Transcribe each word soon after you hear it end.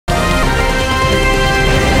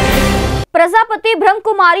प्रजापति ब्रह्म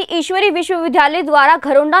कुमारी ईश्वरी विश्वविद्यालय द्वारा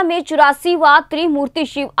घरोंडा में 84वां त्रिमूर्ति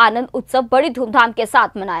शिव आनंद उत्सव बड़ी धूमधाम के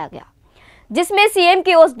साथ मनाया गया, जिसमें सीएम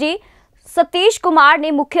के ओएसडी सतीश कुमार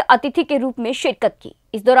ने मुख्य अतिथि के रूप में शिरकत की।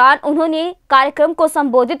 इस दौरान उन्होंने कार्यक्रम को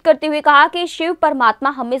संबोधित करते हुए कहा कि शिव परमात्मा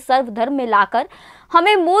हमें सर्वधर्म में लाकर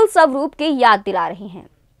हमें मूल स्वरूप की याद दिला रहे हैं।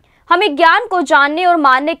 हमें ज्ञान को जानने और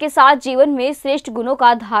मानने के साथ जीवन में श्रेष्ठ गुणों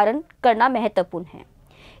का धारण करना महत्वपूर्ण है।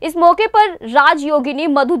 इस मौके पर राजयोगिनी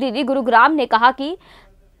मधु दीदी गुरुग्राम ने कहा कि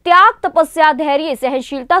त्याग, तपस्या, धैर्य,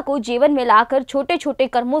 सहनशीलता को जीवन में लाकर छोटे छोटे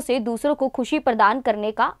कर्मों से दूसरों को खुशी प्रदान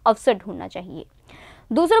करने का अवसर ढूंढना चाहिए।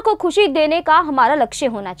 दूसरों को खुशी देने का हमारा लक्ष्य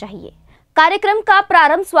होना चाहिए। कार्यक्रम का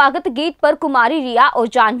प्रारंभ स्वागत गीत पर कुमारी रिया और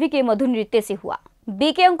जानवी के मधुर नृत्य से हुआ।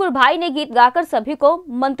 बीके अंकुर भाई ने गीत गाकर सभी को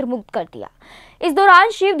मंत्रमुग्ध कर दिया। इस दौरान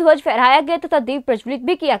शिव ध्वज फहराया गया तथा दीप प्रज्वलित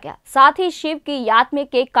भी किया गया। साथ ही शिव की याद में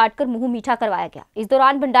केक काटकर मुंह मीठा करवाया गया। इस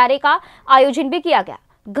दौरान भंडारे का आयोजन भी किया गया।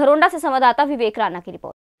 घरोंडा से संवाददाता विवेक राणा की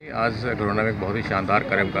रिपोर्ट। आज घरोंडा में एक बहुत ही शानदार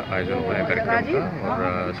कार्यक्रम का आयोजन हुआ है कार्यक्रम का,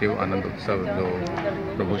 और शिव आनंद उत्सव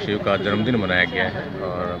जो प्रभु शिव का जन्मदिन मनाया गया है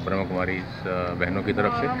और ब्रह्म कुमारी बहनों की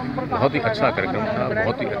तरफ से बहुत ही अच्छा कार्यक्रम था।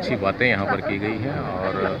 बहुत ही अच्छी बातें यहाँ पर की गई हैं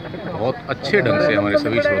और बहुत अच्छे ढंग से हमारे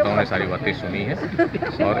सभी श्रोताओं ने सारी बातें सुनी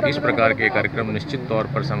हैं। और इस प्रकार के कार्यक्रम निश्चित तौर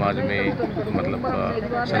पर समाज में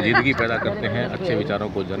संजीदगी पैदा करते हैं, अच्छे विचारों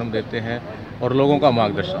को जन्म देते हैं और लोगों का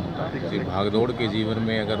मार्गदर्शन होता है। भागदौड़ के जीवन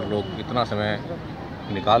में अगर लोग इतना समय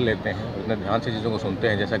निकाल लेते हैं, इतने ध्यान से चीज़ों को सुनते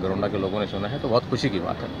हैं जैसा घरोंडा के लोगों ने सुना है, तो बहुत खुशी की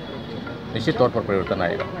बात है। निश्चित तौर पर परिवर्तन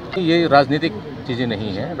आएगा। ये राजनीतिक चीज़ें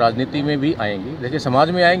नहीं हैं, राजनीति में भी आएंगी। देखिए, समाज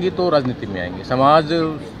में आएंगी तो राजनीति में आएंगी। समाज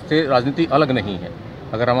से राजनीति अलग नहीं है।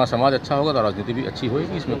 अगर हमारा समाज अच्छा होगा तो राजनीति भी अच्छी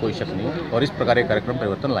होगी, इसमें कोई शक नहीं है। और इस प्रकार के कार्यक्रम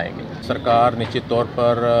परिवर्तन लाएंगे। सरकार निश्चित तौर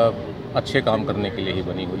पर अच्छे काम करने के लिए ही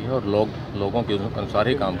बनी हुई है और लोगों के अनुसार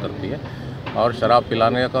ही काम करती है। और शराब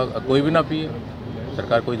पिलाने का कोई भी ना पिए,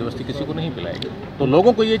 सरकार कोई ज़बरदस्ती किसी को नहीं पिलाएगी। तो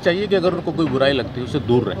लोगों को ये चाहिए कि अगर उनको कोई बुराई लगती है उससे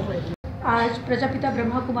दूर रहें। आज प्रजापिता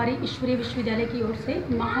ब्रह्मा कुमारी ईश्वरीय विश्वविद्यालय की ओर से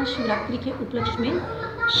महाशिवरात्रि के उपलक्ष्य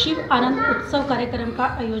में शिव आनंद उत्सव कार्यक्रम का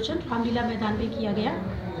आयोजन रामलीला मैदान में किया गया।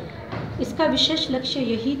 इसका विशेष लक्ष्य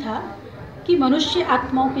यही था कि मनुष्य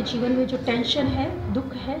आत्माओं के जीवन में जो टेंशन है,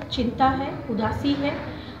 दुख है, चिंता है, उदासी है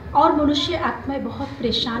और मनुष्य आत्माएं बहुत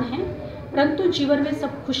परेशान हैं, परंतु जीवन में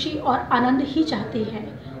सब खुशी और आनंद ही चाहते हैं।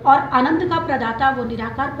 और आनंद का प्रदाता वो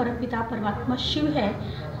निराकार परमपिता परमात्मा शिव है।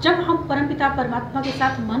 जब हम परमपिता परमात्मा के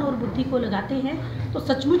साथ मन और बुद्धि को लगाते हैं तो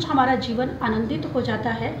सचमुच हमारा जीवन आनंदित हो जाता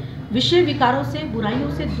है। विषय विकारों से, बुराइयों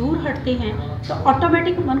से दूर हटते हैं तो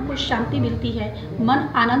ऑटोमेटिक मन को शांति मिलती है। मन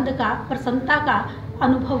आनंद का, प्रसन्नता का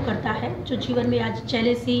अनुभव करता है। जो जीवन में आज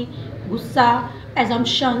जेलेसी, गुस्सा,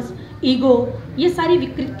 एजम्पशंस, ईगो, ये सारी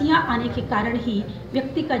विकृतियाँ आने के कारण ही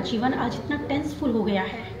व्यक्ति का जीवन आज इतना टेंसफुल हो गया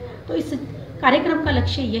है। तो इस कार्यक्रम का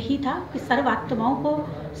लक्ष्य यही था कि सर्व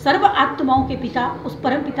आत्माओं के पिता, उस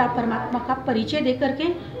परम पिता परमात्मा का परिचय दे करके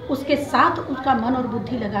उसके साथ उसका मन और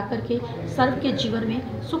बुद्धि लगा करके सर्व के जीवन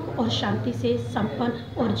में सुख और शांति से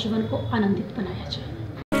संपन्न और जीवन को आनंदित बनाया जाए।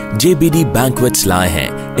 JBD Banquets लाए हैं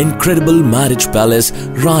Incredible Marriage Palace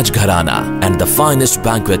Rajgharana and the finest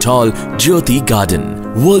banquet hall Jyoti Garden.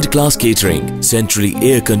 World-class catering, centrally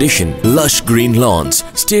air-conditioned, lush green lawns,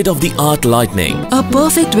 state-of-the-art lighting. A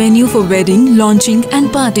perfect venue for wedding, launching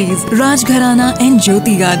and parties. Rajgharana and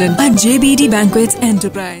Jyoti Garden at JBD Banquets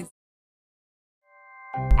Enterprise.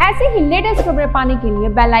 ऐसे ही latest खबरें पाने के लिए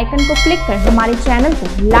bell icon को click कर हमारे channel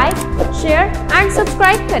को like, share and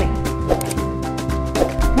subscribe करें।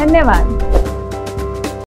 धन्यवाद।